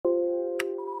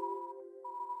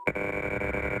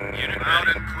Unit out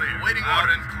and clear. Waiting out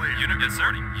and clear. Unit, yes,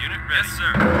 sir. Unit ready. Yes,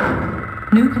 sir.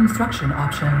 New construction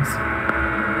options.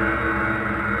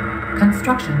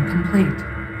 Construction complete.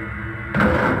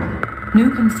 New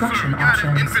construction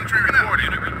options. Infantry reporting.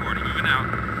 Unit reporting. Moving out.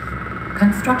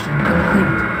 Construction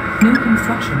complete. New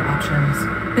construction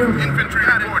options. Building. Infantry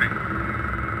reporting.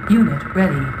 Unit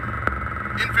ready.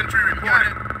 Infantry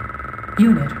reporting.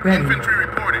 Unit ready. Infantry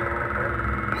reporting.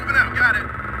 Moving out. Got it.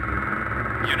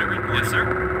 Unit reporting. Yes, sir.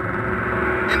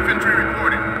 Infantry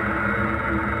reporting.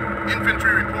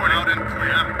 Infantry reporting. Out and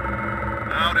clear.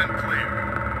 Out and clear.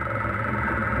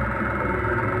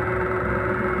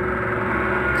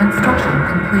 Construction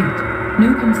complete.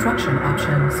 New construction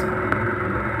options.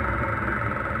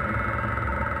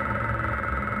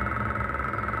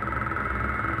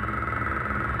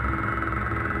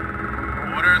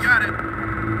 Orders. Got it.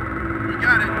 We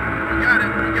got it. We got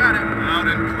it. We got it. Out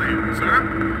and clear. Sir?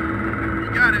 We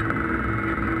got it.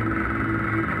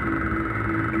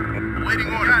 Waiting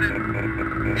order. Got it.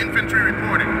 Infantry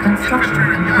reporting. Construction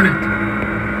Infantry got it. complete.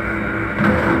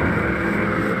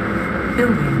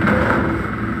 Building.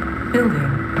 Building.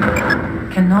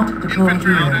 Cannot deploy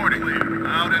Infantry out here. and clear.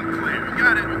 Out and clear. We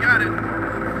got it. We got it.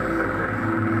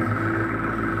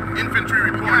 Infantry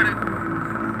reporting.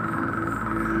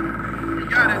 We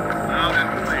got it. Out and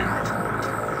clear.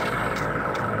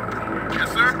 Yes,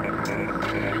 sir.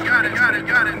 We got it. Got it.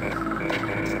 Got it.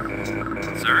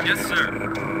 Sir. Yes, sir.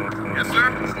 Yes, sir.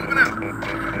 Moving out.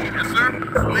 Yes, sir.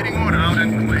 Waiting order. Out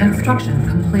and clear. Construction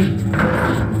complete.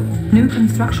 New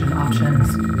construction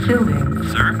options. Building.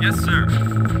 Sir. Yes, sir.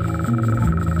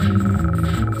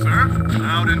 Sir.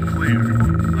 Loud and clear.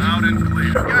 Loud and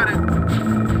clear. Got it.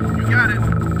 You got it.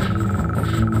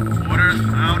 Orders.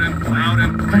 Loud and clear.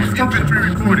 Construction Infantry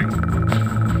reporting.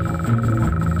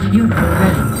 Unit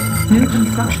ready. New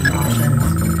construction options.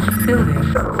 Building.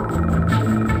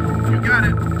 You got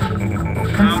it.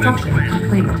 Construction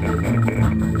complete.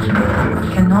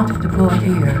 Cannot deploy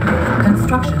here.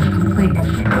 Construction complete.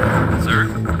 Sir.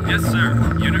 Yes, sir.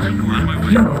 Unit report on my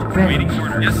way. Unit ready. Waiting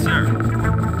order. Yes, sir.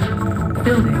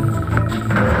 Building.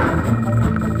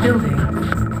 Building.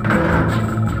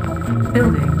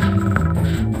 Building.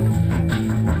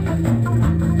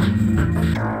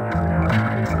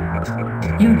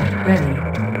 Unit ready.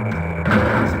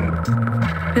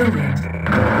 Building.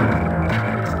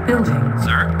 Building.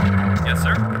 Sir. Yes,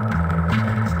 sir.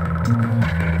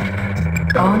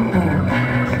 On board.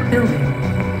 Building.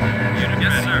 Unit.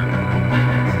 Yes, sir.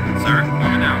 Sir.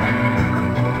 Moving out.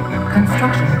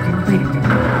 Construction complete.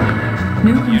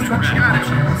 New construction Got it.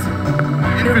 options.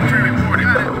 Infantry reporting.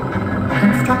 Got it.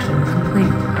 Construction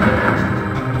complete.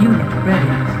 Unit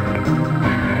ready.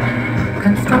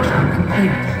 Construction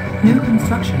complete. New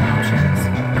construction options.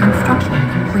 Construction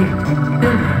complete.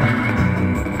 Building.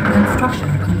 Construction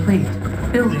complete.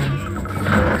 Building.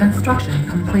 Construction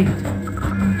complete.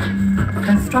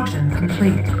 Construction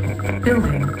complete.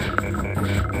 Building.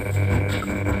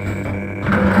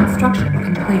 Construction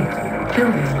complete.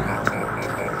 Building.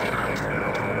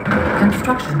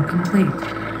 Construction complete.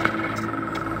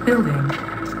 Building.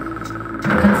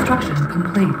 Construction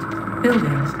complete.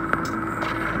 Building.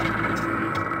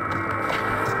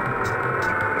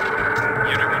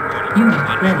 Unit reporting. Unit On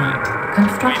my ready. way.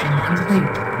 Construction Waiting orders. complete.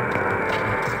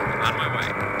 On my way.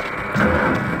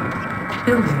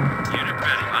 Building. Unit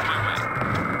ready. On my way.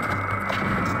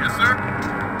 Yes, sir.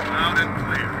 Loud and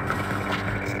clear.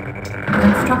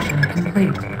 Construction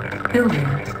complete. Building.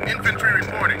 Infantry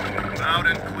reporting. Loud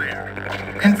and clear.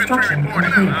 Construction Infantry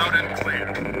reporting. complete. Loud and clear.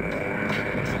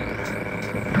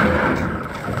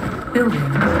 Building.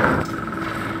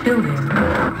 Building.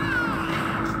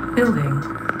 Building.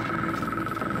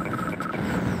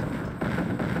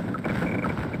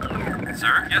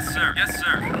 Sir? Yes, sir. Yes,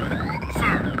 sir.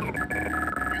 Sir.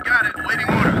 You got it. Waiting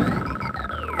order.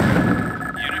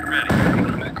 Unit ready.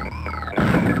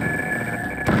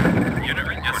 Unit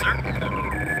ready. Yes, sir.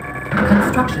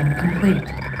 Construction complete.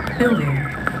 Building.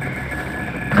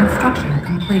 Construction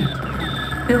complete.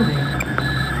 Building.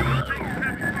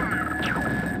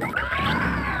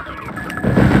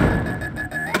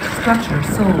 Structure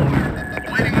sold.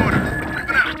 Waiting order.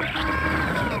 Moving out.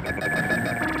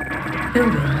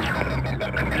 Building.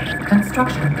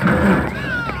 Construction complete.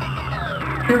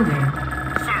 Building.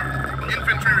 Sir.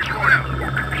 Infantry report out.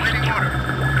 Waiting order.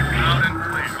 Loud and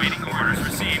clear. Waiting orders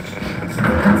received.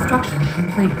 Construction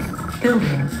complete.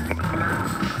 Building.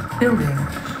 Building.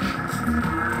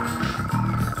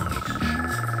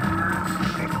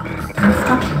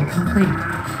 Construction complete.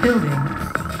 Building.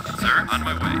 Sir, on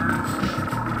my way.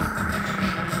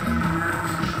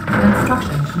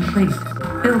 Construction complete.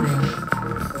 Building.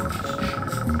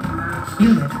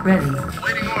 Unit ready.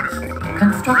 Waiting order.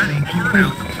 Construction Ready.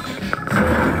 complete.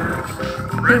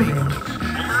 Ready. Building.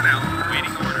 Over and out.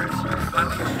 Waiting orders.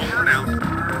 Pilot, over and out.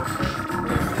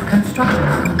 Construction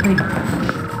complete.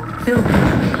 Building.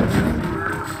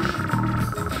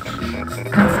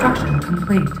 Construction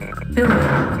complete. Building.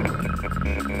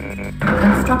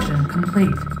 Construction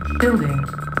complete. Building.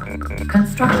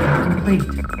 Construction complete.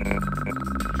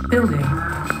 Building.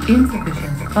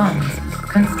 Insufficient funds.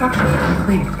 Construction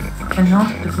complete. Cannot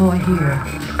deploy here.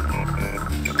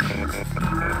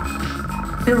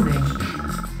 Building.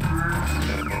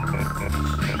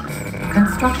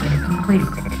 Construction complete.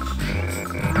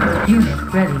 Unit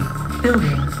ready.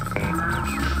 Building.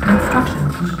 Construction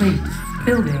complete.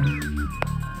 Building.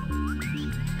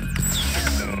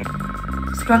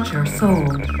 Structure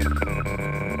sold.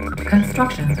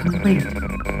 Construction complete.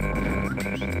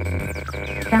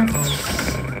 Cancelled.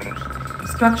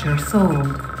 Structure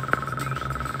sold.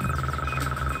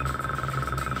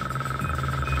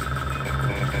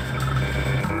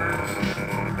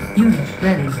 Unit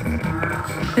ready.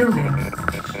 Building.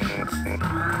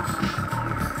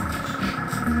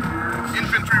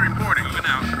 Infantry reporting. Moving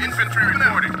out. Infantry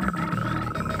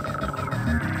reporting.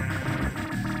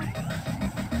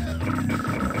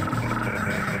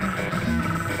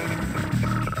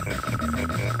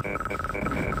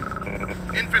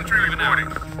 Infantry reporting.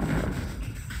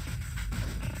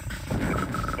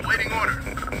 Awaiting order.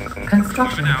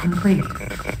 Construction complete.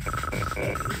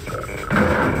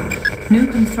 New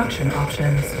construction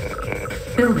options.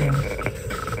 Building.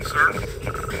 Sir.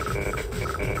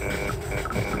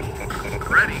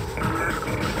 Ready.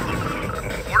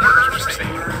 Orders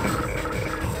received.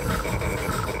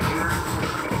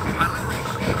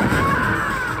 Pilot.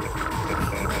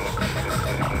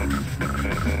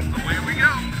 Away we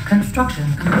go. Construction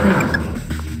complete.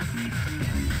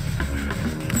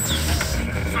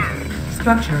 Sir.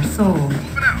 Structure sold.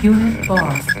 Moving out. Unit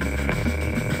lost.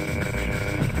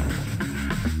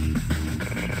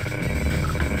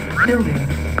 Building.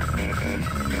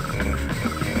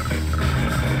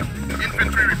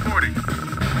 Infantry reporting.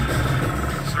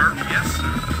 Sir. Yes,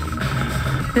 sir.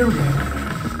 Building.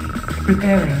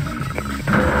 Repairing.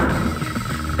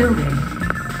 Building.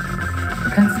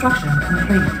 Construction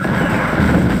complete.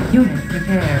 Unit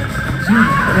repaired.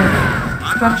 Unit ready.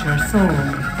 Structure sold.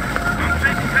 I'm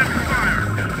taking heavy fire.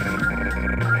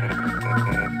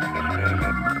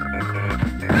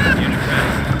 Unit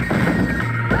ready.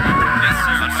 Yes,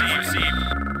 sir. Received.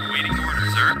 Waiting order,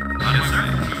 sir. Yes, sir.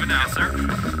 Moving out, sir.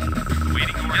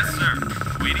 Waiting order. Yes, sir.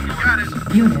 Waiting order. Got it.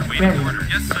 Unit Waiting ready. order.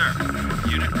 Yes, sir.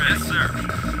 Unit ready. Yes, sir.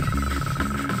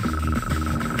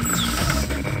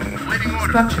 Waiting order.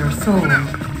 Structure sold. Moving out.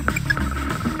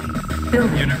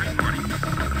 Building. Unit reporting.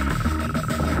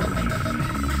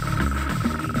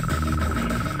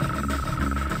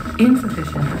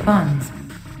 Insufficient funds.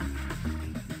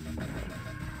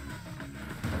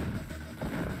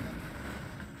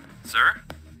 Sir?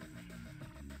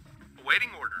 Waiting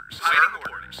orders. Waiting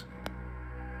orders.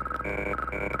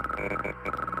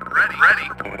 Ready.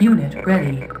 Ready. Unit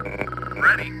ready.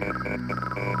 Ready.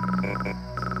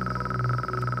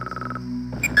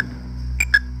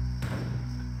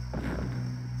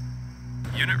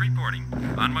 Unit reporting.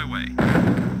 On my way.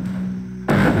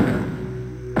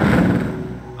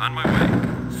 On my way.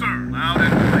 Sir, loud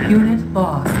and clear. Unit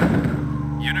lost.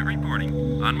 Unit reporting.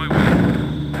 On my way.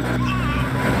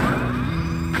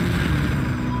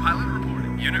 Pilot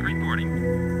reporting. Unit reporting.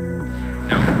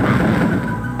 No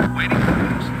problem. Waiting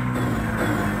orders.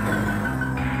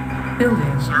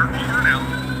 Building. Sir, over now.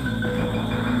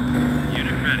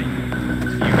 Unit ready.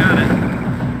 You got it.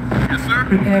 Yes, sir.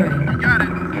 Repairing. You got it.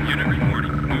 Unit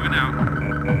reporting. Moving out.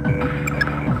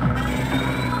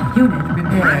 Unit Ready.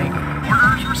 repairing.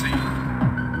 Orders received.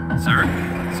 Sir?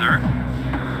 Sir?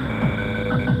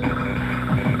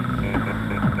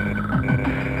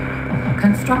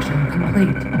 Construction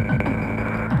complete.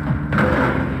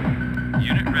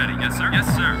 Unit ready. Yes, sir. Yes,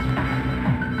 sir.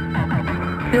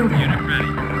 Building. Unit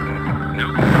ready.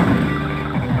 No problem.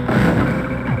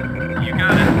 You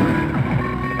got it.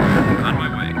 On my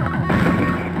way.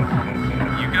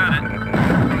 You got it.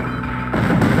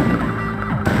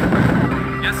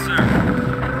 Yes, sir.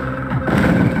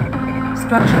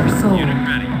 Structure sold. Unit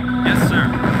ready. Yes, sir.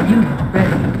 Unit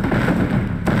ready.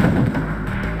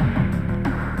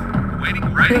 Waiting.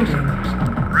 Ready. Building.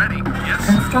 Ready. Yes,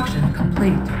 sir. Construction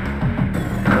complete.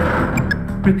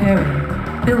 Repairing.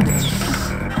 Building.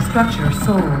 Structure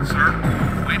sold. Sir.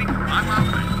 Waiting. On my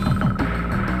way.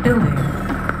 Building.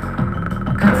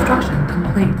 Construction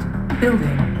complete.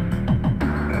 Building.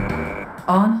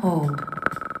 On hold.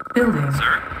 Building.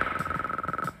 Sir?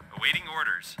 Awaiting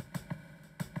orders.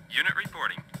 Unit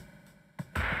reporting.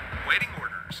 Waiting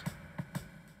orders.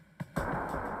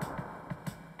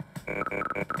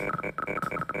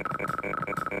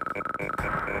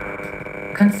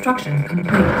 Construction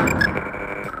complete.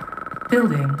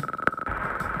 Building.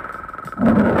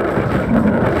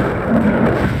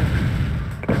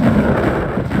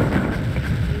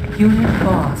 Unit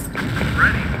lost.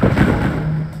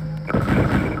 Ready.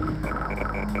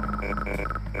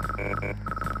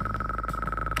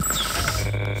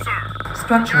 Sir.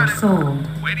 Structure sold.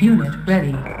 Waiting Unit orders.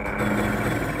 ready.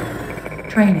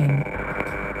 Training.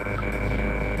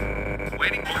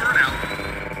 Waiting order out.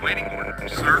 Waiting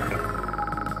orders. Sir.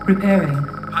 Repairing.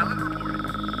 Pilot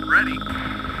reporting. Ready.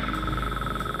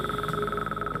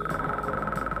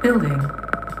 Building.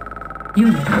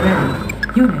 Unit ready.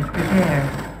 Unit repair.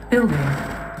 Building.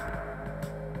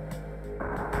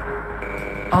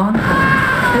 On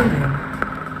hold. Building.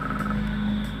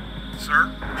 Sir.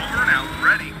 Over and out.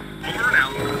 Ready. Over and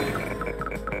out.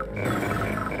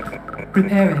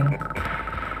 Repairing.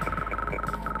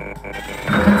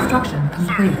 Construction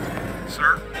complete.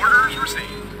 Sir. Orders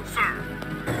received. Sir.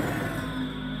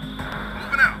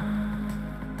 Moving out.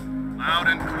 Loud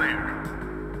and clear.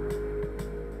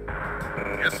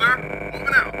 Yes, sir.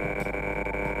 Moving out.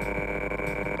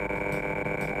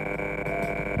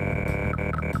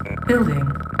 Building.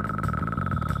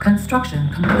 Construction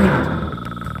complete.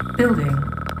 Building.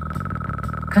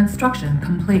 Construction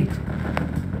complete.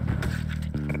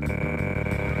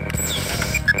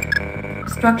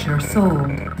 Structure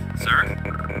sold. Sir.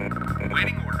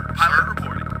 Waiting order. Pilot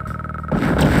reporting.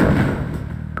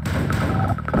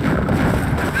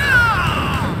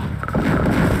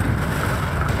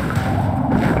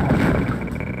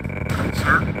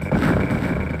 Sir.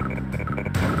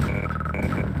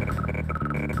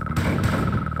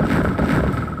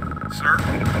 Sir.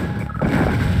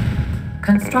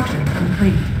 Construction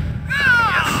complete.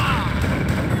 Yes.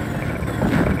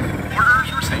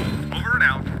 Orders received. Over and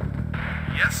out.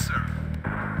 Yes, sir.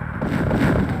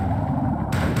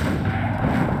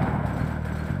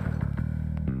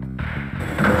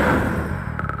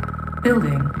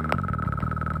 Building.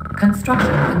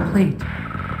 Construction complete.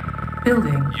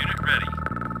 Building. Unit ready.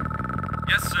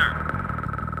 Yes, sir.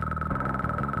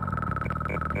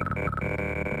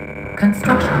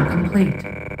 Construction complete.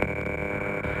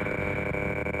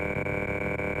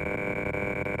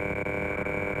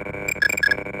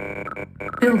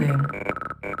 Building.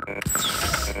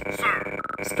 Sir.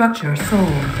 Structure sold.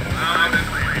 Loud and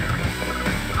clear.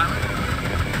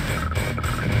 Pilot.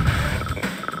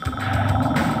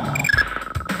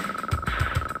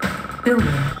 Building.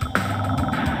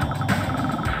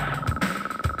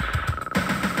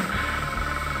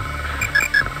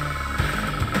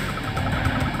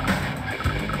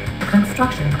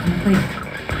 Construction complete.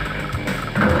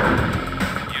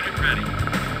 Unit ready.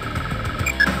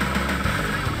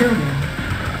 Building.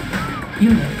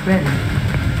 Unit ready.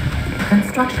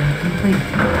 Construction complete.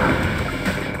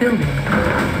 Building.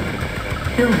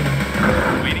 Building.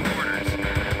 Waiting orders.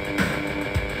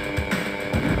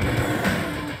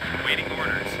 Waiting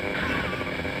orders.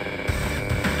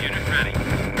 Unit ready.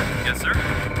 Yes, sir.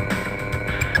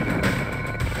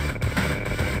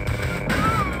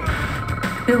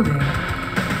 Building.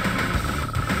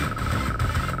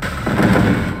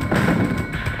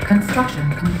 Construction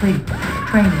complete.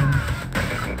 Training.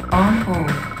 On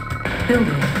hold.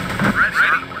 Building. Ready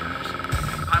orders.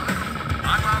 Pilot.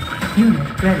 I'm on way.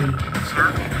 Unit ready.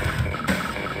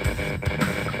 Sir.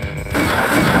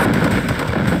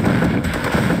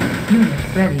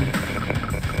 Unit ready.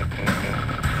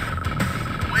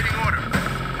 Waiting order.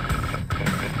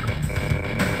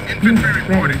 Infantry Unit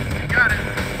reporting. ready. Got it.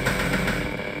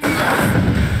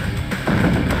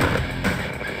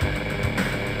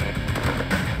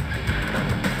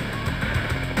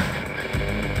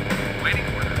 Waiting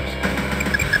orders.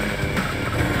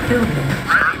 Building.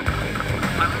 Sir.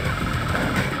 Pilot.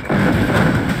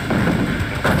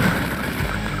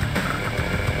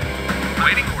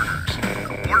 Waiting orders.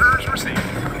 Orders received.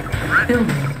 Ready.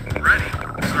 Building. Ready.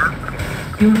 Sir.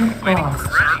 Unit Waiting. lost.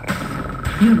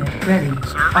 Ready. Unit ready.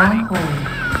 Sir, On ready. hold.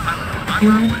 Pilot. I'm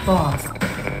on Unit way. lost.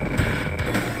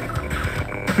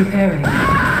 Repairing.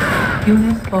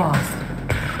 Unit lost.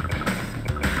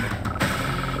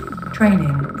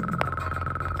 Training.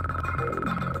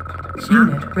 Sir.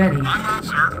 Unit ready. I'm on,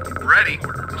 sir. Ready.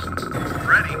 Orders.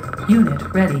 Ready. Unit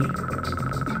ready.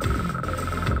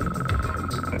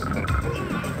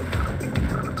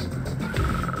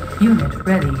 Unit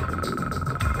ready.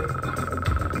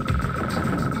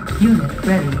 Unit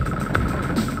ready.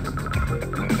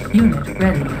 Unit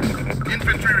ready.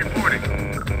 Infantry reporting.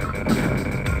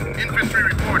 Infantry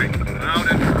reporting. Loud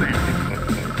and clear.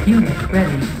 Unit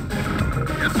ready.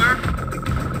 Yes, sir.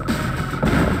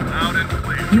 Loud and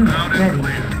clear. Unit Loud and ready.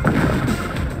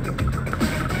 clear.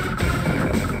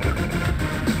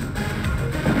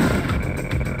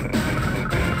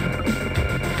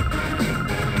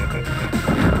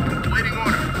 Waiting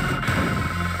order.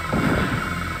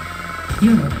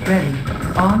 Unit ready.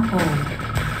 On hold.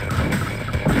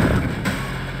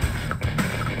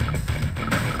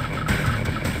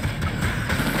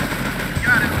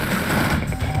 Got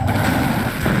it.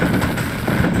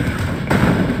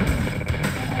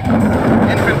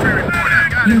 Infantry reporting.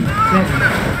 Got it. Unit ready.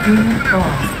 Unit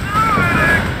lost.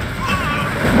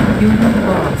 Unit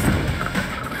lost.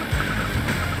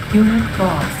 Unit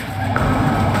lost.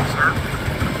 Sir.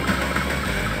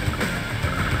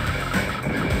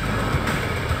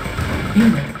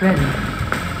 Unit ready.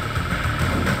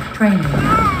 Training.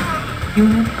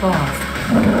 Unit lost.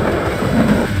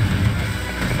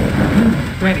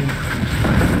 Unit ready.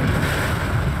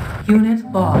 Unit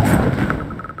lost.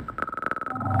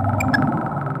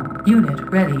 Unit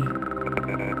ready.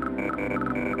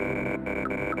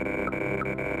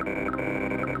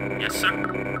 Yes, sir.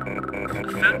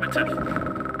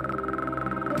 Affirmative.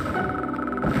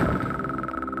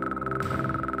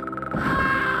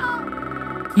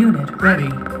 Unit ready.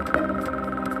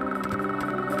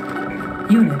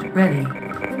 Unit ready.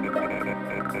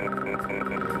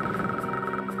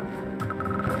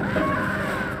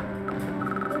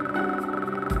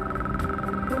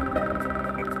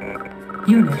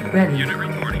 Unit ready. Unit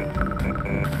reporting.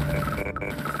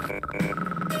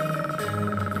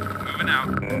 Moving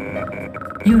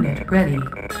out. Unit ready.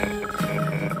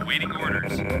 Awaiting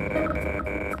orders.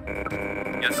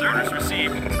 Yes, sir. Orders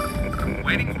received.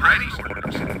 Waiting ready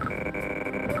orders.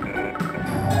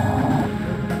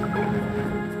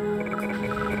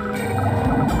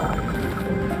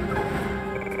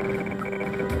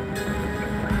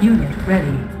 Unit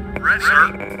ready. Ready,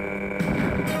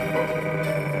 sir.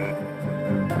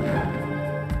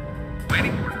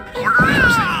 Waiting orders. Orders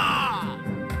received.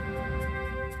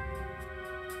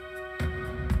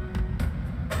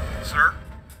 Sir.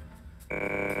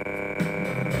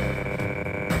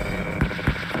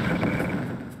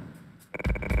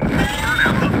 Order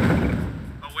now.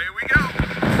 Away we go.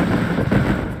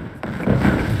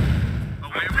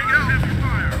 Away we go. Heavy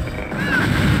fire.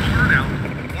 Order now.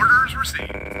 Orders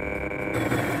received.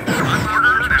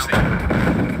 Orders received.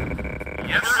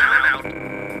 Yes, sir. Out.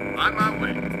 On my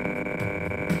way.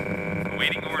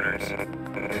 Awaiting orders.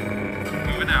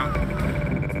 Moving out.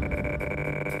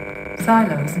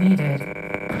 Silos needed.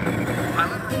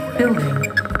 Pilot report. Building.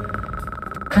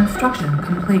 Construction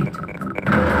complete.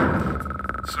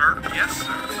 Sir. Yes,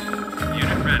 sir.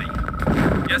 Unit ready.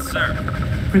 Yes, sir.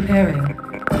 Preparing.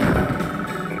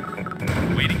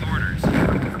 Awaiting orders.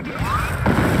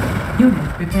 Unit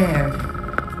prepared.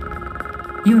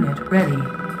 Unit ready.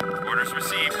 Orders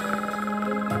received.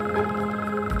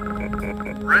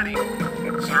 Ready.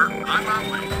 Sir, on my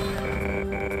way.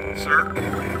 Sir.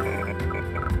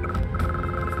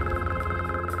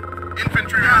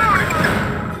 Infantry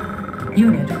reporting.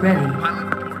 Unit ready. Pilot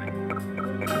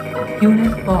reporting.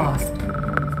 Unit lost.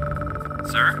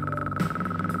 Sir.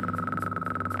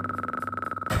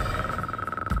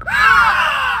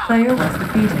 Player was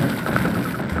defeated.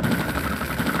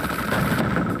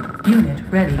 Unit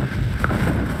ready.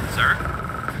 Sir.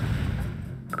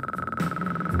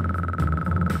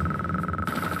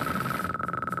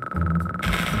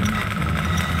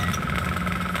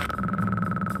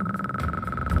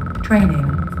 Training.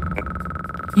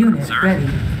 Unit Sir? ready.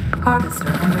 Harvester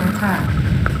under attack.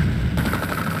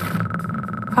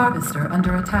 Harvester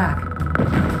under attack.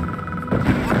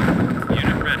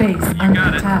 Unit ready. Base You under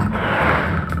got it.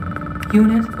 attack.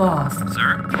 Unit lost.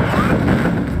 Sir.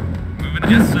 Moving.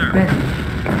 Yes, Unit sir. ready.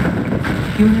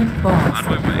 Unit On lost.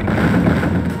 my way.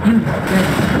 Unit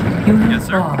ready. Unit Yes,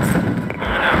 sir. lost. Moving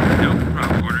out. No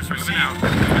problem. Orders received.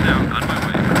 Moving out. On my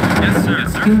way. Yes, sir.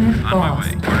 Yes, sir. Unit On my lost.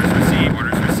 way. Orders received.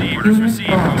 Orders received. Orders Unit received.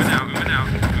 lost. Moving out. Moving out.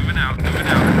 Moving out. Moving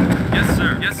out. Yes, sir.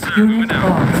 Yes, sir. Unit Moving out.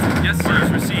 lost. Yes, sir.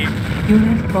 Orders received.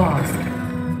 Unit lost.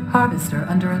 Harvester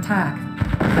under attack.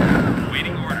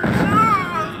 Waiting orders.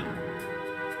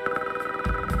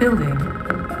 Building.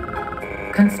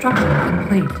 Construction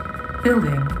complete.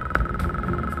 Building.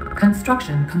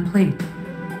 Construction complete.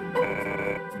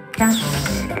 Cancelled.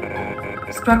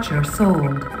 Structure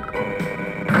sold.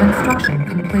 Construction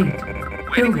complete.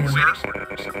 Building.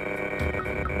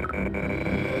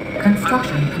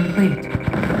 Construction complete.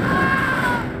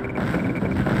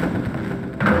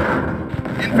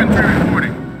 Infantry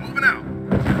reporting. Moving out.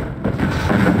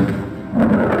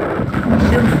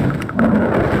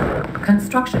 Building.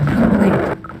 Construction complete.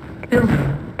 Building.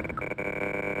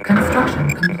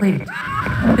 complete.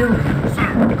 Building.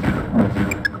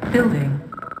 Building.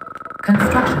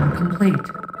 Construction complete.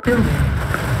 Building.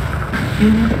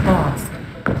 Unit lost.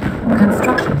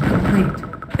 Construction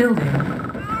complete. Building.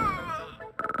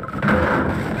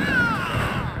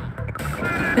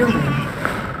 Building.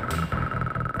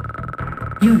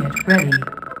 Unit ready.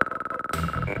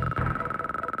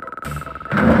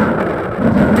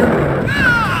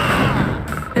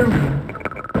 Building.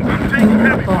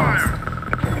 Unit lost.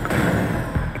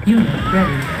 Unit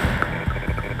ready.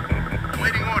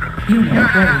 Waiting order.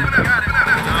 Unit ready.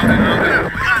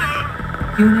 Got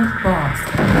it. Unit lost.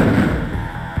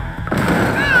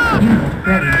 Unit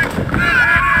ready.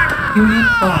 Unit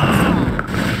lost.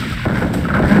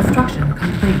 Construction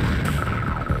complete.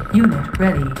 Unit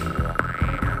ready.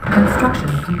 Construction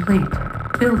complete.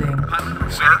 Building.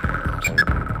 Sir?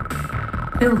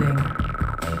 Building.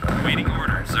 Waiting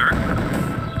orders, sir.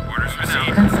 Orders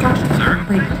received. Construction Sir.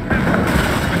 complete.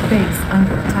 Base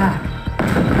under attack.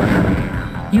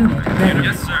 Unit ready.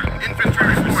 Yes, sir. Infantry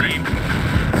Orders reporting.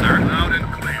 received. Sir. Loud and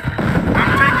clear. I'm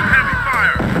taking heavy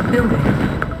fire. Building.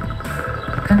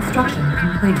 Construction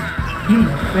complete.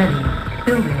 Unit ready.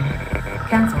 Building.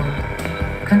 Cancelled.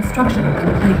 Construction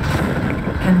complete.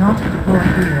 Cannot deploy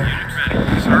here. Unit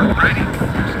ready. Sir, ready.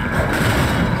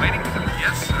 Waiting.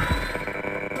 Yes, sir.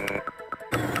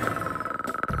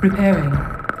 Preparing.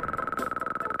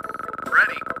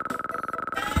 Ready.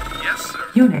 Yes, sir.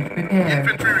 Unit prepared.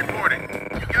 Infantry reporting.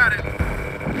 You got it.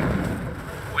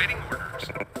 Waiting orders.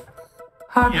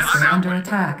 Harvester Yes, under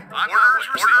attack. Orders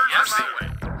received. Yes,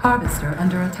 sir. Harvester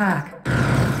under attack.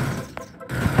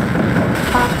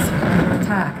 Harvester under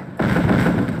attack.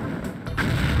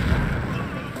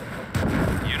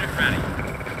 Unit ready.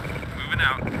 Moving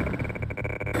out.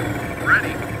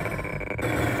 Ready.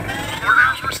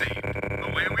 Orders received.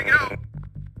 Away we go.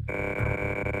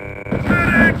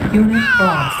 Unit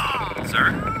lost. Sir.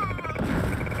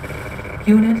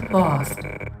 Unit lost.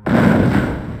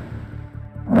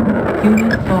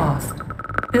 Unit lost.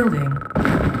 Building.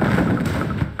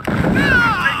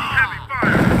 Taking heavy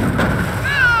fire.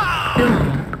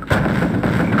 Building.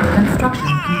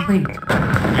 Construction complete.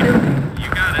 Building. You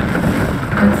got it.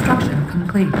 Construction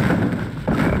complete.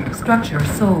 Structure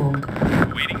sold.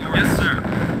 Waiting orders. Yes, sir.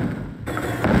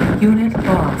 Unit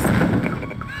lost.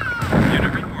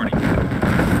 Unit reporting.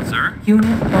 Sir.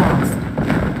 Unit lost.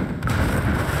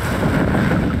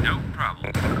 No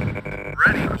problem.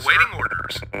 Ready. Waiting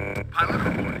orders. Pilot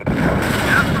reporting.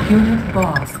 Yes. Unit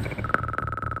lost.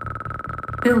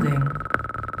 Building.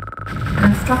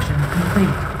 Construction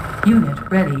complete. Unit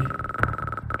ready.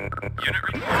 Unit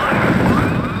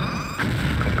reporting.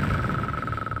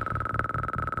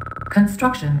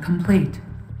 Construction complete.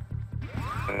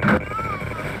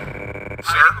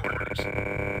 Sir. Orders.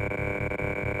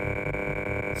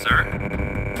 Sir.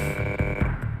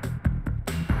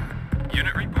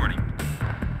 Unit reporting.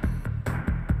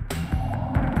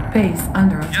 Base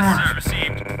under Yes, attack. sir.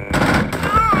 Received.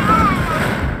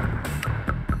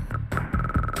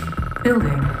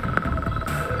 Building.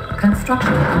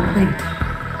 Construction complete.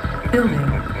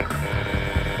 Building.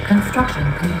 Construction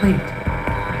complete.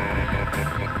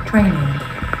 Training.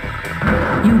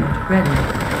 Unit ready.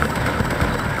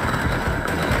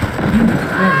 Unit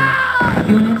ready.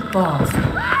 Unit lost.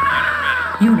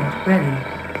 Unit ready.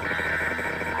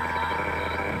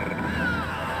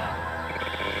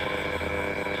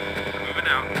 Moving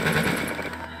out.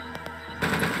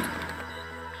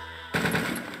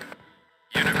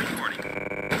 Unit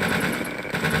reporting.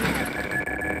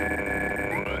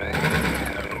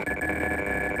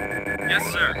 Yes,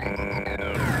 sir.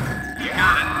 You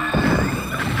got it.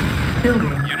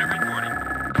 Building. Unit reporting.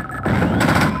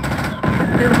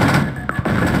 Building.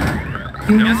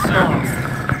 Unit Yes, sir. lost.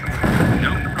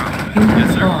 No problem. Unit Yes,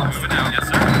 sir. lost. Moving out. Yes,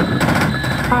 sir.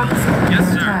 Harvester Yes,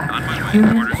 under sir. attack. On my way.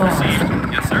 Unit Orders lost. received.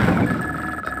 Yes, sir.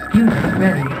 Unit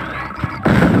ready.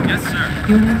 Yes, sir.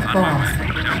 Unit On my lost. way.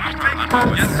 No problem. On my way.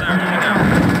 Harvester Yes, sir. under Moving out.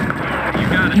 attack. You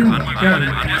got it. Unit On my way. ready.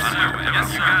 Yes, sir. Yes,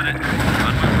 you got it. On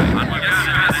my way. On my way. Yes,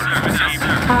 sir. Yes, sir. Yes,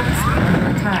 sir. Harvester under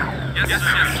attack. Yes,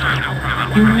 sir. Yes, sir. No problem.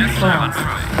 Unit Yes, sir. On lost. my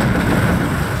way.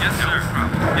 Yes, sir.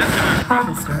 Yes, sir.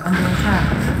 Harvester under attack.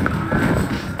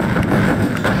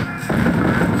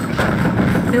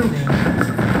 Building.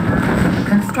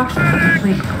 Construction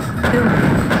complete. Building.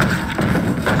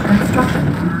 Construction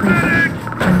complete.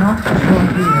 Cannot deploy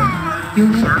here.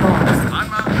 Unit lost. On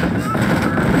my way.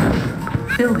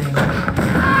 Building.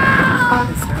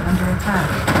 Harvester under attack.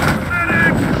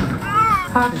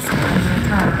 Harvester under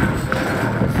attack.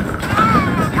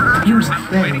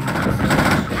 Unit ready.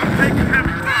 I'm taking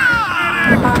heavy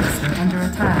fire. Harvester under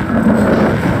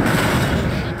attack.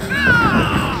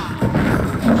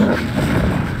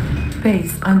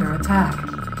 Base under attack.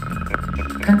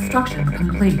 Construction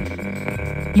complete.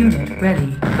 Unit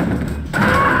ready.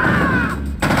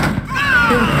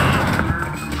 Building.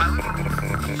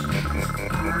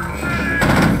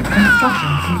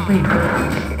 Construction complete.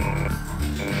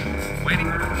 Waiting.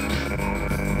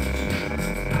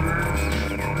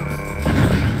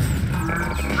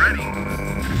 Ready.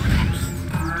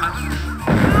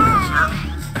 Sir.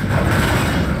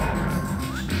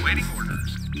 Waiting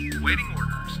orders. Waiting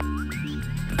orders.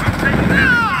 I'm taking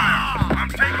heavy fire. I'm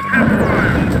taking heavy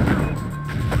fire.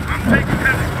 I'm taking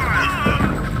heavy fire.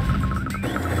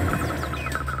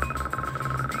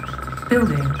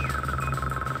 Building.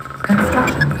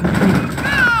 Construction complete.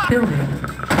 Building.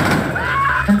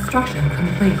 Construction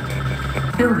complete.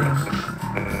 Building.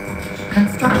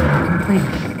 Construction complete.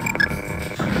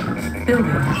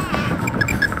 Building.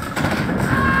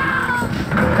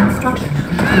 Construction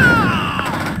complete.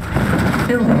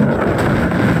 Building.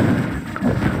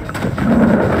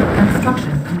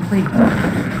 Construction complete.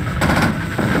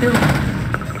 Building.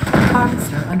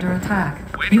 Harvester under attack.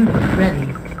 Unit ready.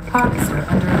 Harvester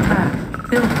under attack.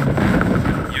 Building.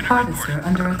 Harvester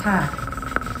under attack.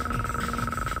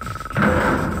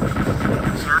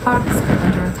 Sir. Harvester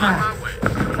under On attack. my way.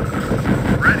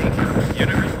 Ready.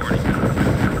 Unit reporting.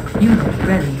 Unit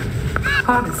ready.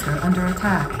 Harvester under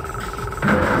attack.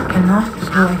 Cannot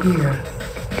deploy here.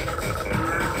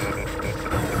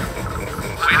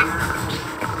 Waiting.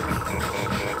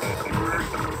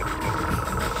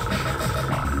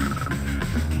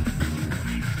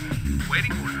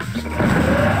 Waiting orders.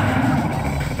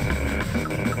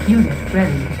 Unit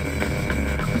ready.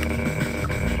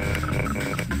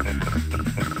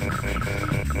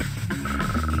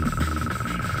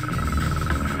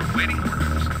 Waiting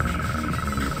orders.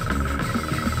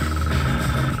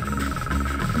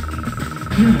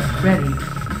 Unit ready.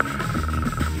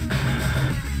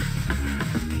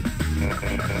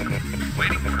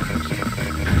 Waiting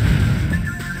orders.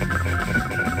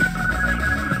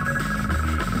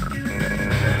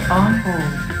 On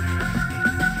hold.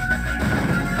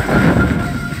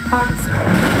 Harvester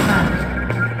under attack.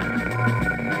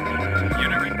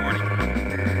 Unit reporting.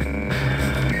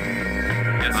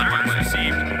 Yes, sir. Orders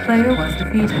received. Player was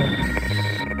defeated.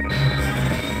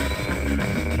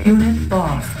 Unit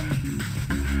lost.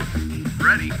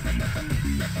 Ready.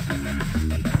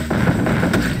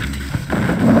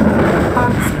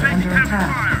 Harvester under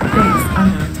attack. Base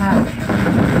under attack.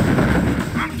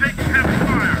 I'm taking heavy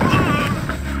fire.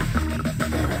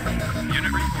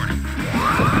 Unit reporting.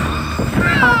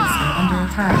 Harvester under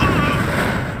attack.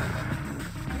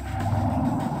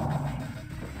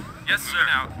 Yes, sir.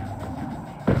 Out.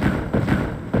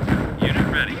 Unit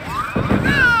ready. You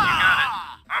got it.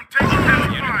 I'm taking heavy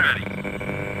Unit fire. ready.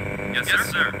 Yes,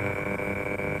 sir.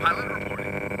 Pilot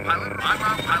reporting. Pilot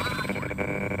reporting. Pilot reporting.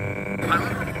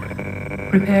 Pilot reporting.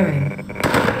 Preparing. Taking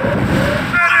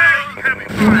heavy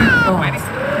Unit fire. lost.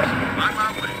 On my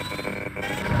way.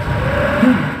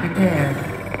 Unit prepared.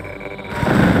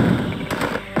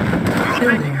 I'm taking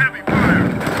Building. heavy fire.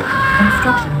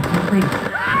 Construction complete.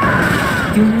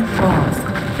 Unit lost.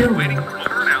 Building. Waiting.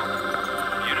 Over now.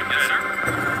 Unit, yes, sir.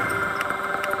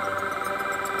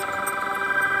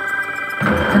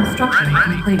 Construction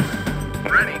Ready. complete.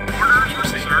 Ready. Orders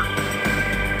received. Sir.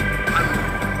 Pilot.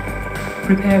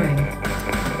 Preparing.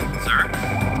 Sir.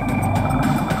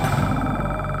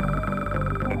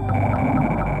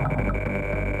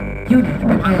 Unit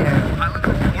prepared. Pilot.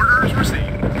 Orders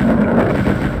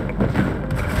received.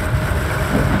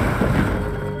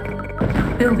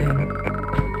 Building.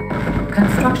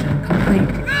 Construction complete.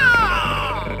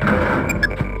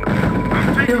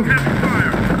 I'm taking Building. heavy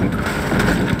fire.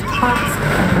 Harvester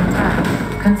under attack.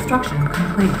 Construction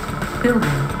complete.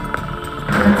 Building.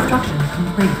 Construction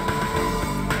complete.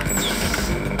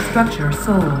 Structure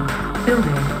sold.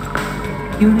 Building.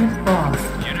 Unit lost.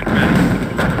 Unit ready.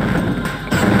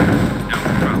 No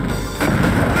problem.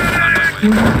 On my way.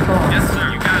 Unit lost. Yes, sir.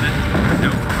 You got it. No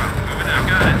problem. Moving out.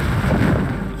 Got it.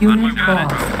 Unit got it.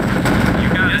 lost. You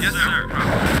got it. Yes, sir.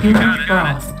 You Unit got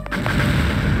it. lost.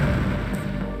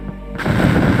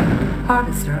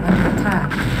 Harvester under attack.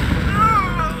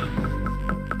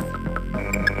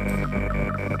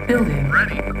 Building.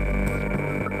 Ready.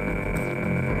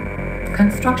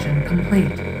 Construction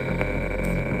complete.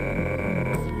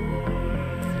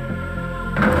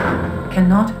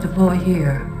 Cannot deploy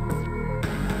here.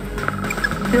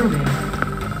 Building.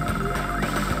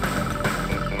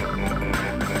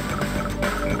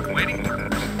 Waiting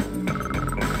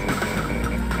orders.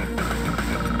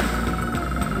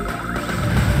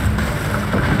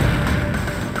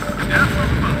 Death from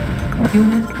above.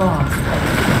 Unit lost.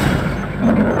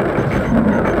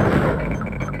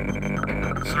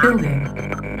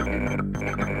 Building.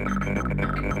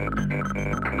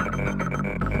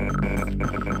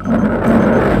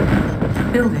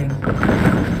 Building.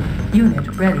 Unit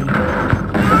ready.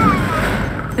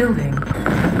 Building.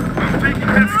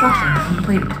 Construction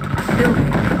complete.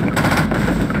 Building.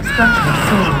 Structure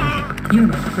sold.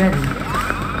 Unit ready.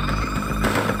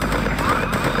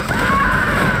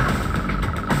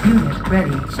 Unit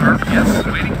ready. Sir, yes,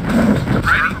 waiting.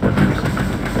 Ready.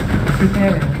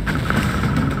 Preparing.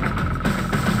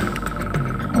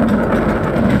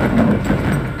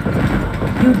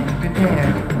 Unit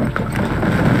prepared.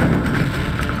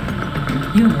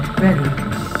 Unit ready.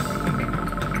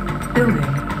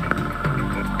 Building.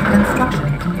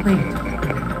 Construction complete.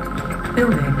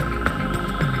 Building.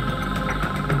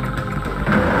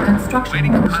 Construction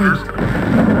Waiting complete.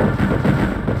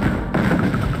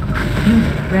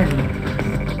 Unit ready.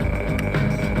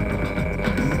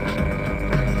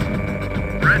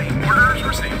 Ready. Orders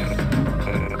received.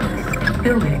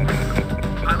 Building.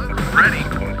 Pilot ready.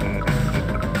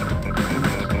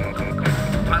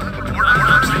 Pilot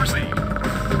orders received.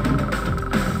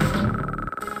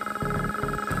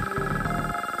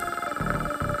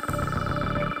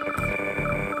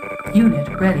 Unit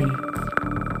ready.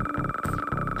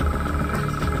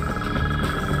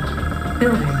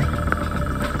 Building.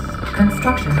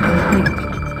 Construction complete.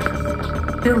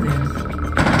 Building.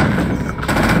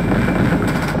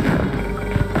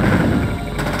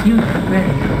 Unit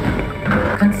ready.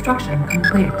 Construction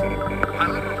complete.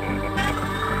 Pilot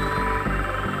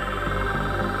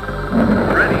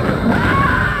ready.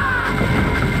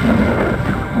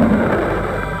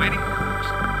 Waiting orders.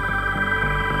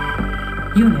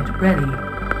 Unit ready.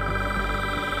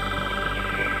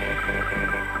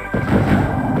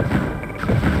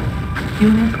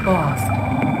 Unit lost.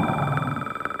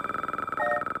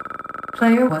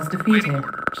 Player was Waiting defeated.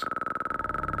 orders.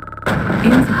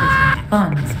 Insufficient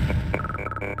funds.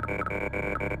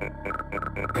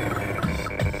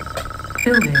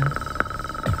 Building.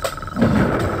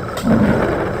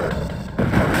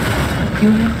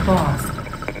 Unit lost.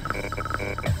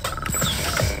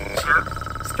 Sir,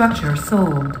 Structure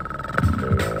sold.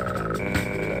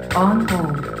 On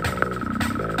hold.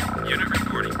 unit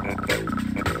reporting.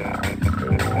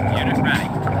 Unit ready.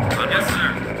 Yes, sir.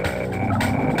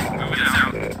 Moving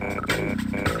out.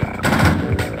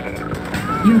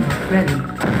 Unit ready.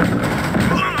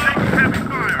 Heavy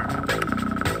fire.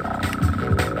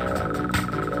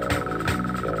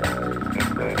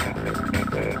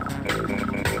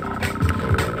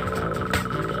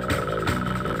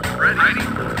 Ready.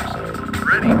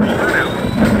 Ready. Moving out.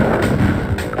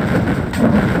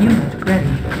 Unit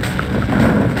ready.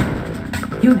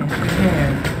 Unit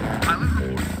prepared. Pilot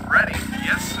report. Ready.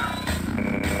 Yes, sir.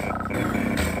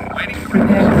 Waiting for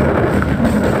Prepared.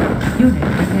 Unit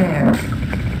prepared.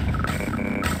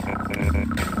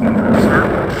 sir.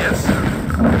 Yes, sir.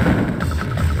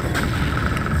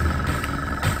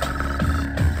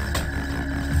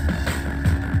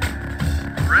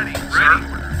 Ready. Ready.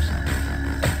 Orders.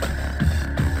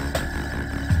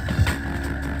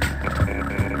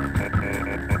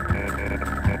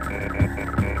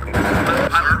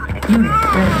 Pilot report. Unit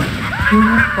ready.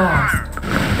 Unit lost.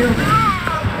 Building.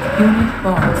 Unit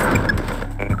lost.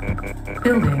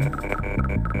 Building.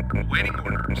 Waiting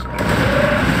orders.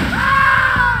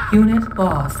 Unit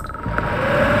lost.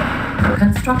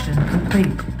 Construction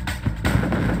complete.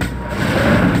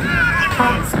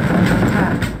 House under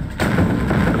attack.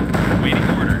 Waiting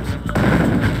orders.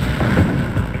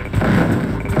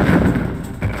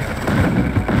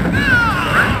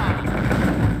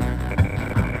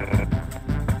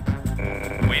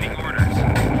 Waiting orders.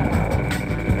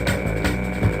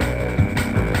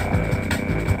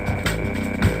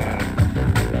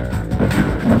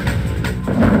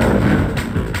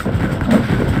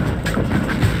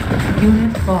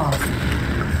 Unit lost.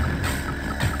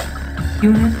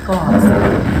 Unit lost.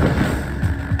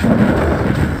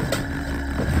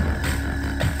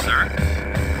 Sir.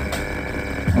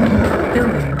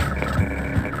 Building.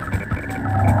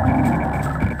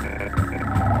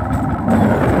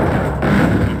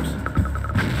 Oops.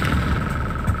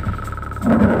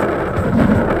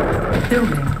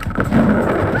 Building.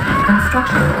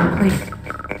 Construction complete.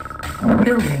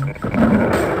 Building.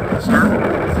 Sir.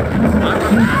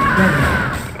 Unit ready.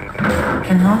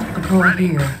 Cannot deploy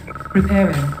here.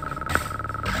 Preparing.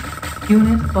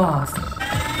 Unit lost.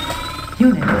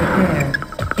 Unit prepared.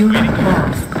 Unit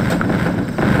lost.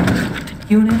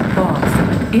 Unit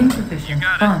lost. Insufficient You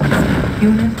got it. funds.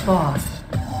 Unit lost.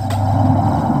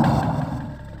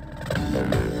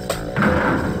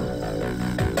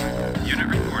 Unit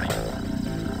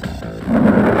reporting.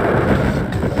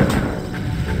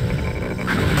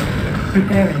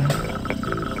 Preparing.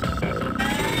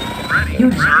 Ready,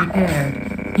 Unit sir.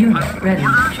 prepared. Unit ready.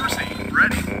 Orders received.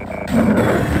 Ready.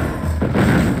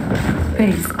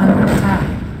 Base under attack.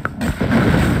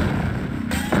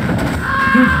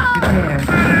 Unit prepared.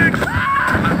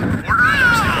 Orders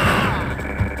received.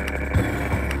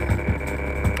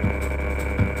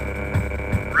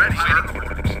 Ready, sir.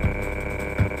 Orders.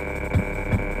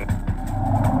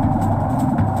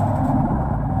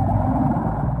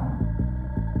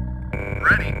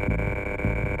 Ready.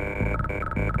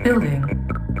 Building.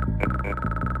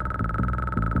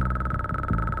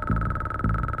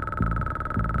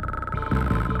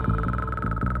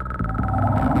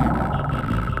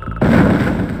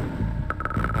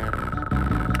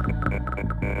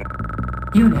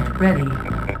 Unit ready.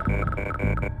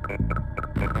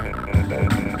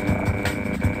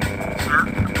 Sir?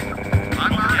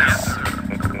 I'm on yes,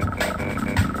 sir.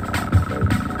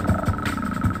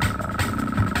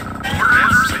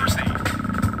 Orders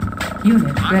received.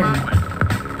 Unit I'm ready. on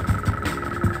way.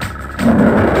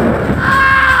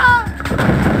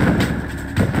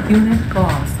 Unit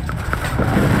lost.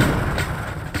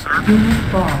 Sir?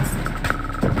 Unit lost.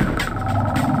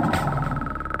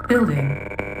 Building.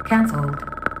 Cancelled.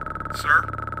 Sir?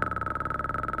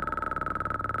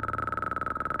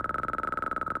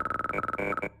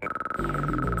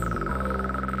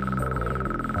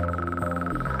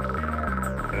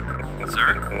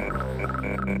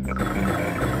 Sir?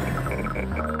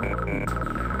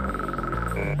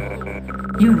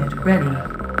 Unit ready.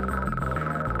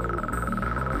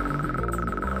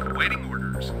 Awaiting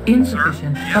orders.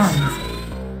 Insufficient Sir? Yes, funds. sir.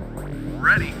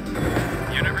 Ready.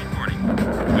 Unit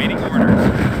reporting. Waiting orders.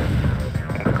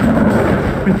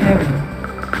 Preparing.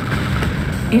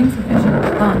 Insufficient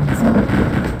funds.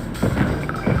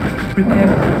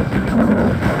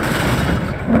 Preparing.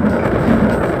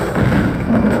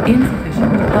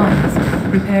 Insufficient funds.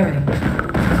 Preparing.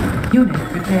 Unit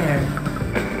prepared.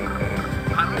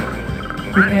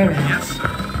 Preparing. Yes, sir.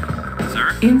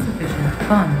 Sir? Insufficient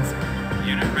funds.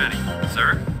 Unit ready.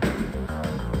 Sir?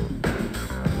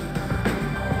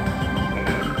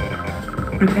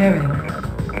 Preparing.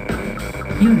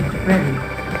 Unit ready.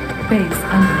 Base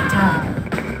under attack.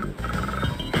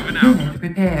 Moving out. Unit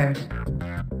prepared.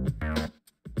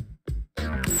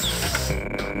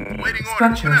 Waiting orders.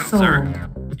 Structure Now. sold.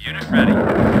 Unit ready.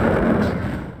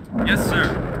 Yes, sir.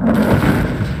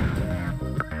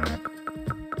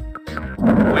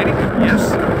 Waiting. Yes,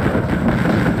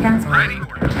 sir. Cancel. Ready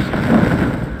orders.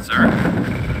 Sir?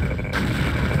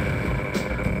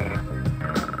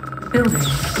 Building.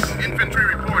 Infantry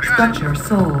reporting. Structure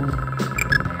sold.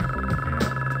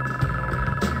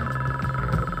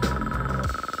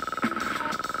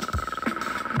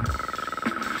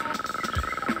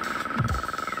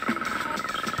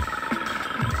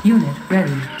 Unit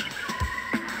ready.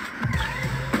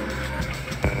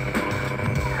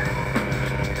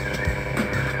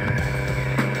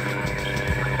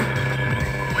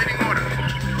 Waiting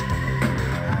orders.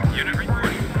 Unit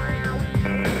reporting.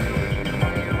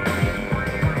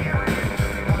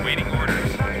 Waiting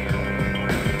orders.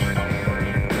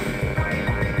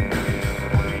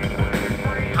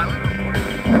 Pilot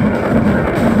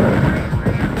reporting.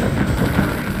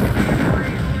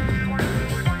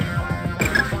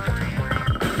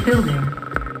 Building.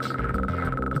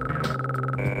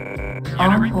 Unit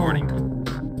On reporting. hold.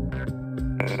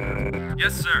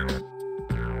 Yes, sir.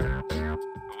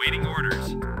 Awaiting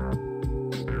orders.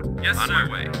 Yes, On sir.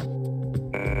 my way.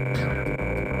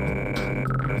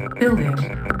 Building.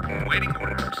 Waiting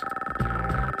orders.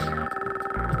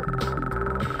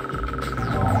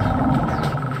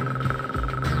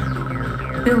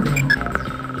 Building.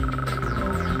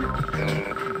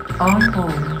 On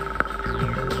hold.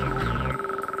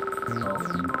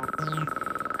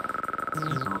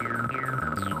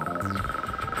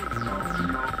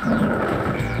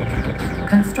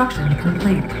 Construction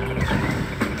complete.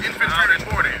 Infantry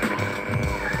reporting.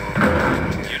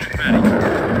 Unit ready.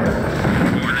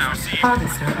 Moving out. See.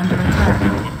 Harvester under attack.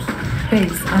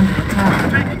 Base under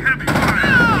attack. Taking heavy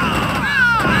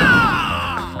fire.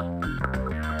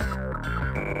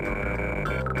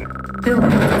 Building.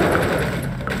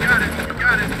 Got it. You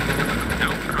got it. No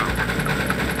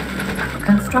problem.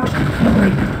 Construction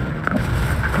complete.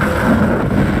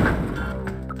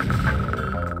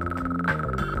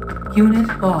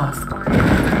 Unit lost.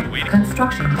 Waiting.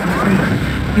 Construction complete.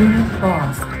 Unit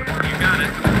lost. You got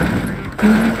it.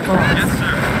 Unit lost. Yes,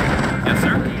 sir. Yes,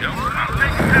 sir. No problem.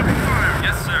 Taking heavy fire.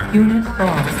 Yes, sir. Unit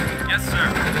lost. Yes, sir.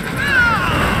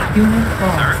 Unit Sir?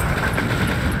 lost.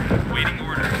 Waiting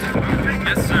orders.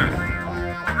 Yes, sir.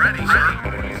 Ready,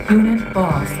 sir. Unit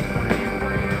lost.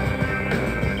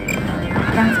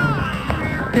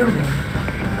 Building.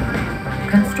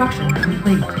 Construction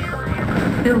complete.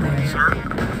 Building. Sir?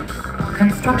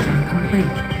 Construction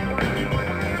complete.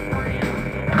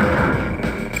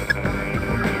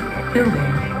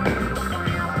 Building.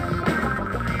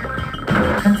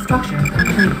 Construction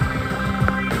complete.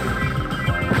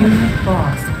 Unit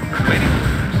lost.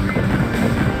 Waiting.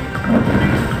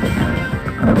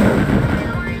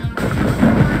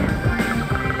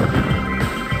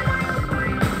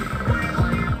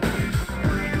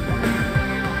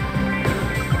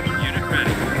 Unit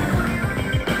ready.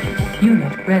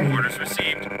 Unit ready. Orders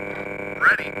received.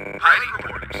 Ready. Pilot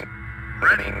reporting.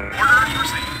 Ready. Orders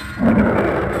received.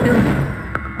 Building.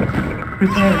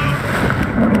 Repairing.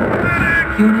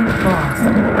 Unit lost.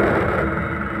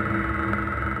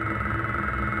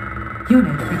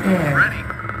 Unit repaired. Ready.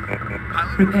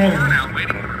 Pilot Repairing. over now.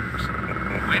 Waiting orders.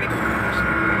 Waiting orders.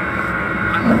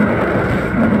 Pilot.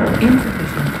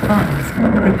 Insufficient funds.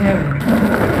 Repairing.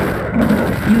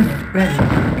 Unit ready.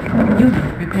 Unit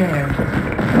repaired.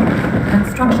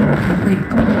 Construction complete.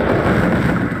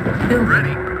 Building.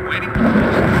 Ready. Waiting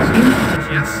orders.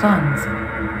 Insufficient Yes. funds.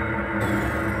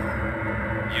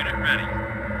 Unit ready.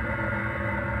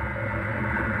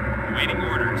 Waiting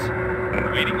orders.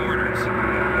 Waiting orders.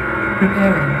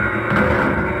 Repairing.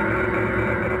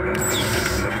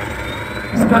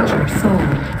 Structure sold.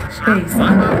 Base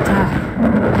under attack.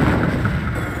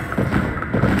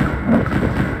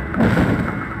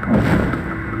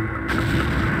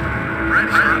 Ready.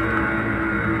 Ready.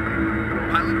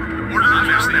 Pilot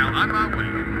orders now. On my way.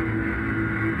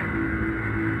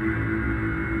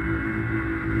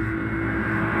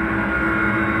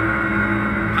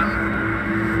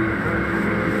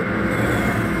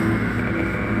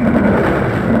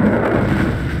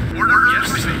 Orders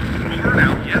yes, received. Over and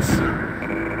out. Yes, sir.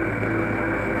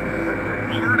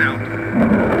 Over and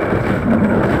out.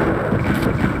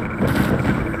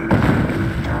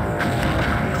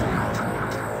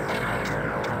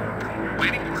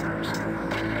 Waiting orders.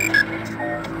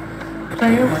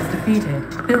 Player was defeated.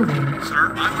 Building. Sir,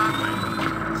 on my way.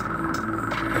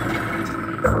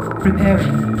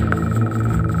 Repairing.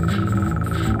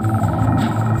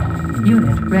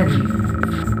 Unit ready.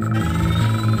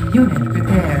 Unit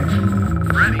repaired.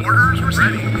 Ready. Orders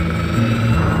received.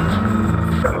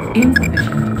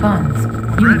 Insufficient funds.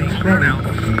 Ready. Unit Over and ready. out.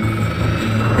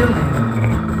 Building.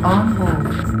 On hold.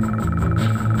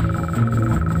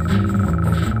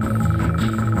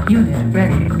 Unit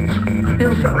ready.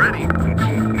 Building. Ready.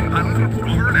 Pilot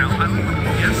over and out. Pilot.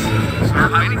 Yes, sir.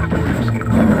 Waiting orders.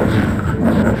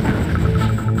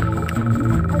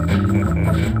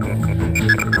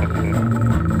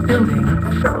 Building.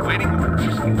 Waiting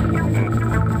orders.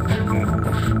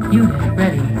 Unit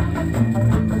ready.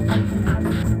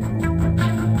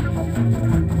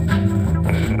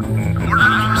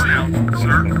 Orders now,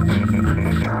 sir.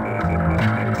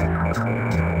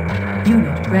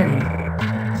 Unit ready.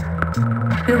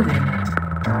 Building.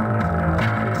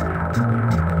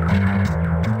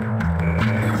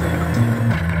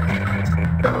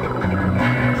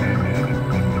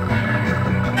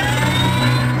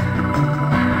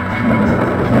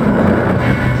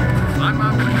 On my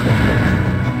way.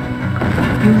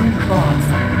 Unit lost.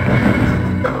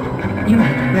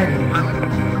 Unit ready. Pilot.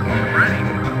 Ready.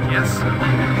 Yes, sir.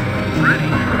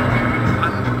 Ready.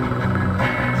 Pilot.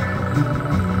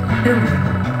 Building.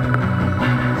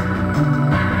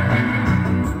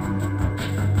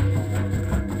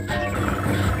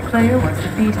 Player was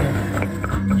defeated.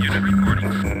 Unit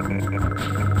reporting.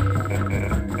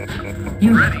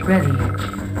 Unit Ready. ready.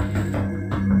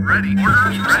 Ready.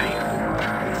 Orders ready.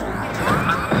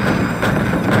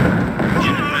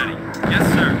 Unit ready. Yes,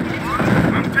 sir.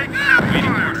 I'm taking that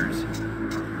Waiting fire. orders.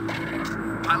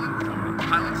 Pilot reporting.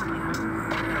 Pilot reporting.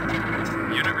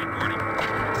 Unit reporting.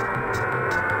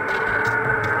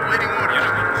 Waiting order.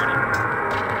 Unit reporting.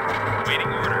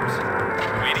 Waiting orders.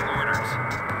 Waiting orders.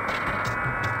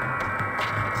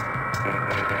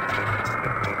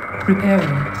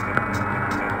 Repairing.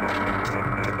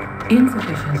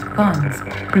 Insufficient funds.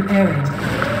 Repairing.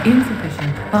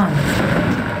 Insufficient funds.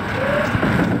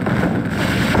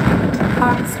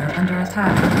 Harvester under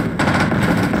attack.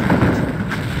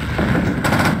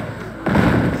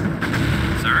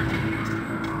 Sir?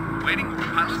 Waiting.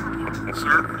 Pilot reporting.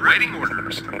 Sir. Waiting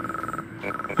orders.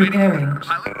 Repairing.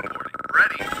 Pilot reporting.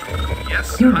 Ready.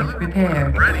 Yes. Unit Pilot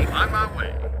repaired. ready. On my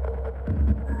way.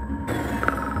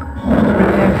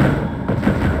 Repairing.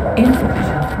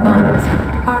 Insufficient funds.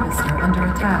 Harvester under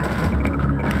attack.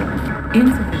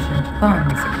 Insufficient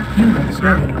funds. Unit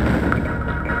ready.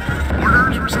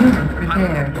 Orders received. Unit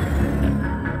repaired.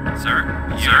 Sir?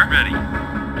 Unit ready.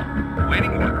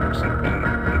 Waiting orders.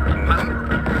 Pilot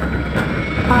reporting.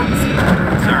 Harvester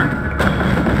under Sir. attack.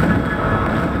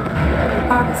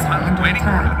 Harvester under Waiting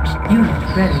attack. orders.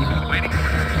 Unit ready. Waiting.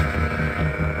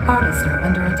 Harvester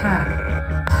under attack.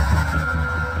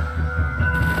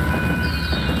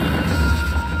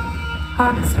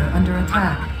 Harvester under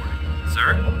attack.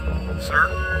 Sir. Sir?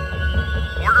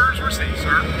 Orders received,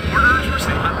 sir. Orders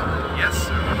received. Yes,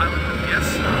 sir. Yes,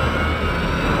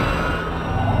 sir.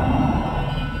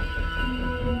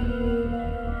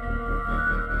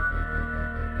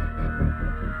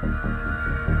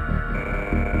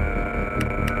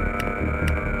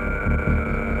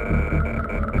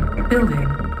 Building.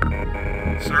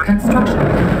 Sir? Construction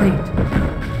complete.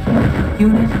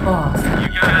 Unit lost. You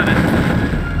got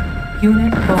it.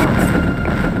 Unit lost.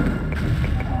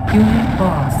 Unit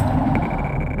lost.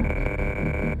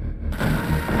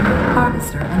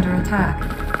 Harvester under attack.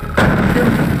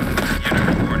 Building. Unit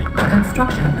reporting.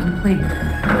 Construction complete.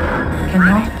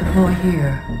 Cannot deploy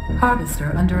here.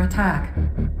 Harvester under attack.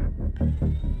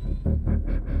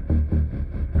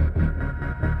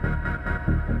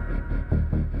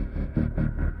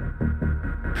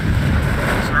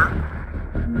 Sir?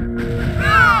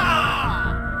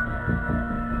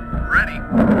 Ready.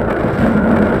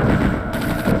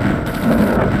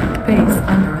 Base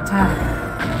under attack.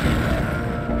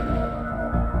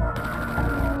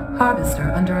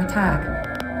 Harvester under attack.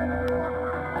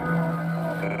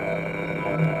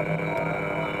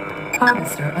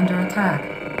 Harvester under attack.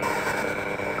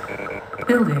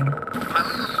 Building.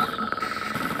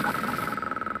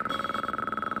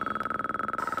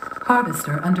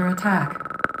 Harvester under attack.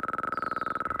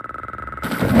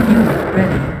 Unit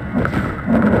ready.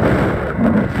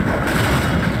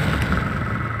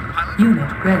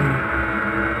 Unit ready.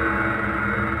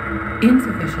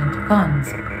 Insufficient funds.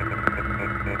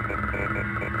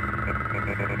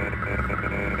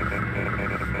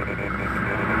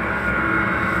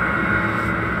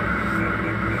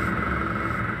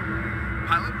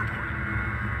 Pilot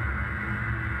reporting.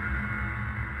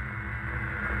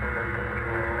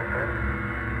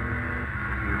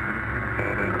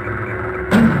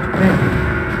 Unit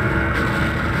ready.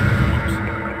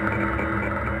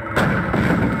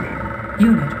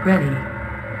 Unit ready.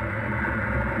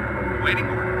 Waiting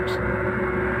orders.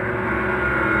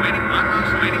 Waiting orders.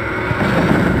 Waiting.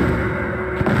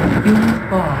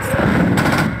 Unit lost.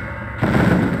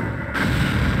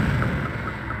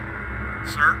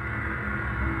 Sir?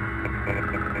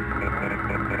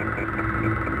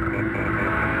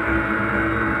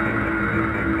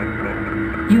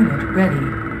 Unit ready.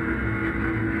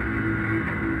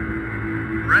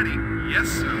 Ready. Yes,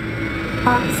 sir.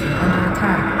 Harvester under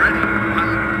attack. Ready.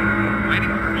 Pilot.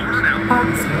 Waiting. Over now.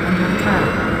 Harvester under attack.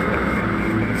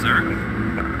 Sir.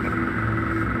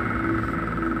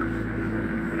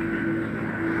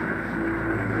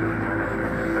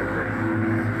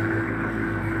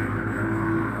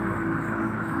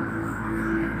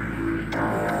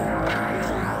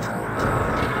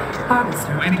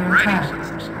 Harvester Waiting. under Ready, attack.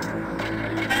 sirs.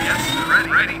 Yes, sir. Ready.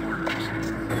 Ready. Orders.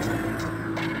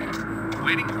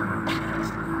 Waiting orders.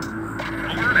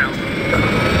 Over now.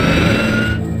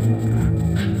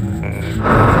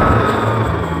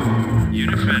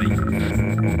 Unit ready.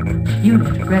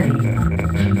 Unit ready.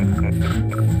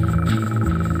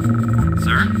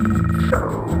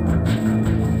 Sir.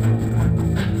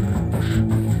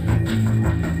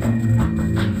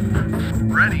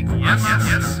 Ready. Yes, yes,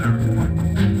 yes, sir.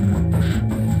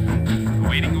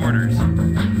 Waiting orders.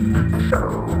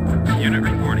 Unit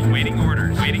reporting. Waiting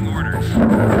orders. Waiting orders.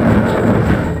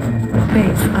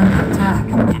 Base under attack.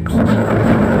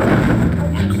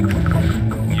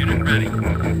 Unit ready.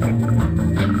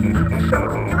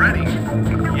 Ready.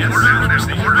 Yes, orders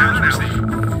received. Orders received.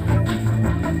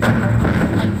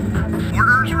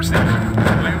 Orders received.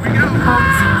 Away we go.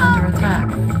 Harvester under attack.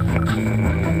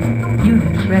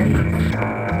 Unit ready.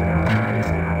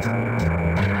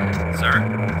 Sir.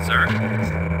 Sir.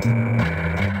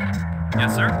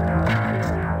 Yes, sir.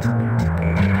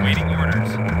 Waiting orders.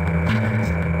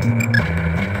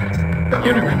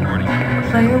 Unit reporting.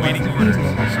 Player was Waiting orders.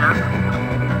 defeated. Sir?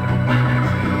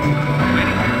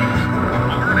 Waiting orders.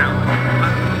 Over now.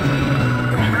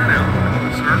 Over now.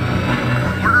 Sir?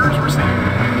 Orders received.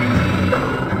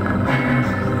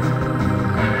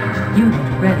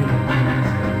 Unit ready.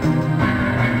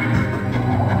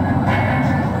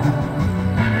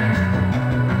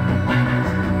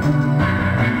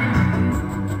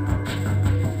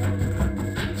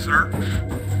 Sir?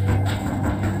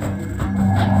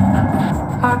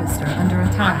 Harvester under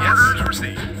attack. Orders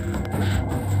received.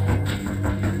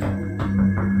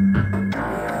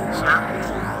 Sir?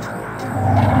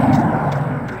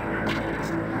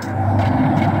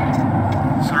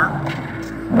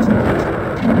 Sir?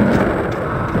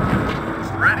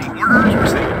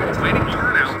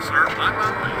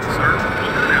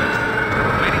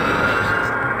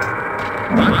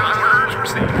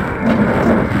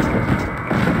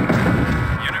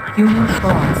 Unit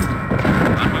lost.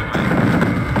 On my way.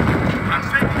 I'm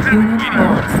taking Unit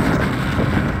lost.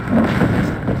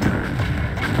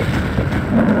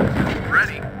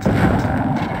 Ready.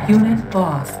 Unit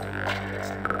lost.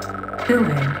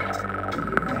 Building.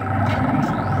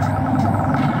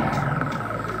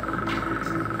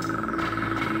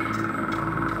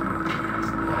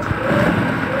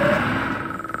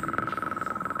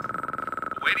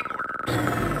 Awaiting orders.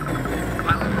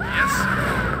 Pilot, yes, sir.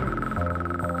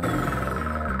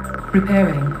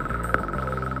 Preparing.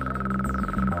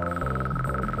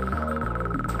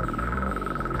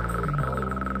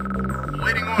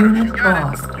 Awaiting orders. Unit You got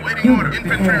lost. it. Awaiting Unit order.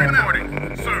 Infantry prepared.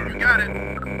 reporting. Sir, you got it.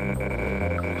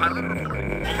 Pilot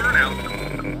reporting. Over and out.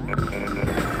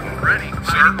 Ready,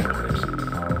 sir.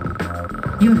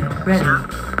 Unit ready. Sir,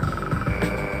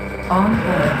 On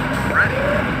board. ready.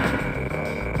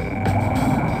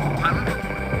 Pilot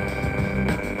reporting.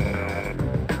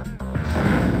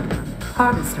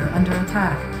 Harvester under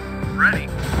attack. Ready.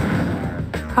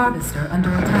 Harvester under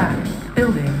attack.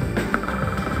 Building.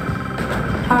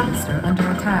 Harvester under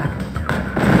attack.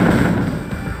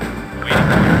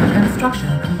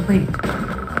 Construction complete.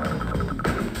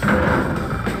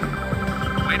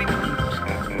 Waiting orders.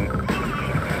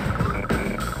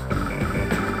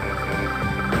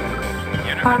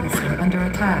 Unit Harvester reporting. under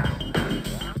attack.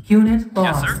 Unit Yes,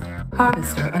 lost. sir.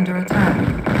 Harvester under attack.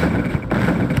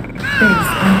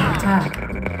 Base under attack.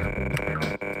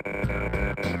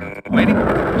 Waiting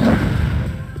orders.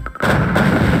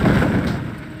 Affirmative.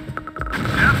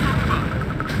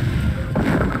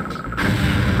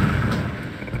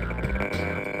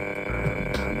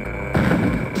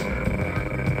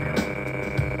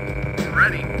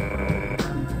 Ready.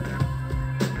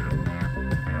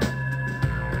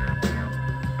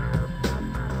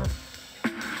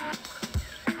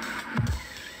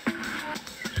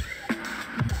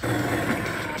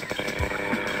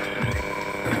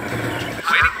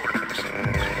 Waiting orders.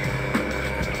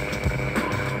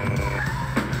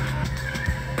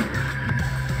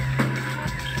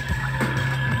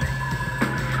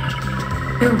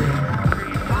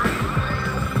 Building.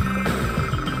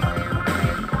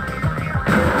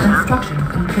 Construction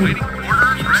complete. Waiting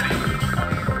orders ready.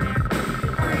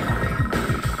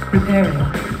 Preparing.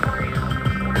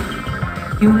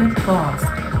 Unit lost.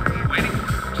 Waiting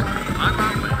orders. On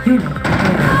my way. Unit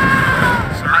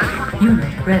prepared. Sir, ready.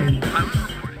 Unit ready. Pilot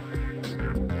reporting.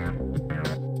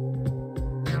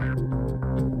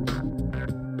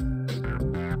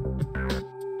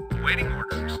 Waiting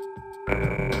orders.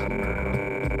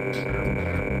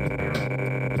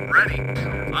 Ready.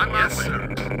 On my way.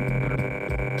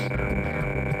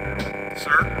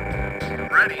 Sir.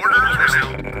 Ready. Orders now.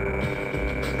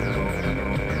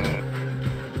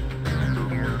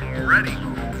 Ready.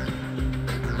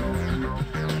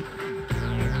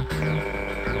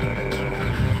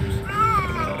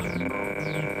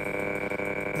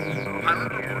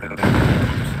 Pilot reporting.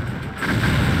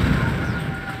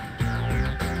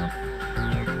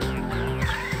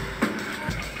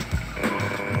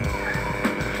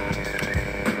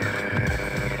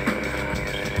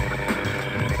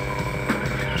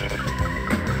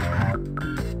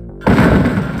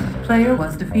 Player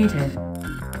was defeated.